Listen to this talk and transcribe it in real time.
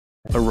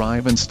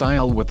Arrive in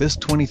style with this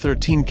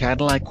 2013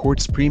 Cadillac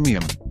CTS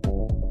Premium.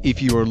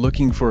 If you are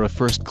looking for a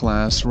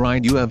first-class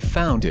ride, you have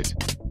found it.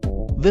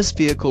 This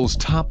vehicle's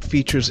top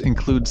features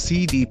include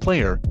CD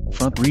player,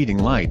 front reading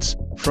lights,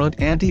 front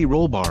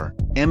anti-roll bar,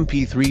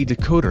 MP3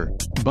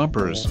 decoder,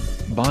 bumpers,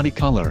 body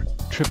color,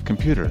 trip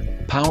computer,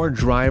 power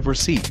driver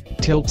seat,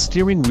 tilt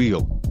steering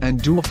wheel,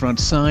 and dual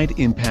front side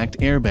impact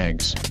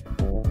airbags.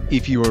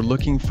 If you are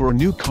looking for a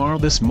new car,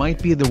 this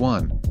might be the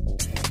one.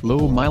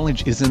 Low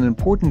mileage is an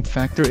important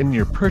factor in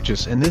your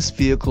purchase, and this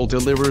vehicle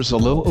delivers a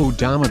low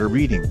odometer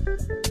reading.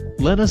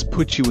 Let us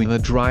put you in the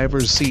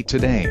driver's seat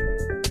today.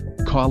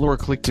 Call or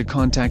click to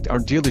contact our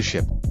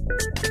dealership.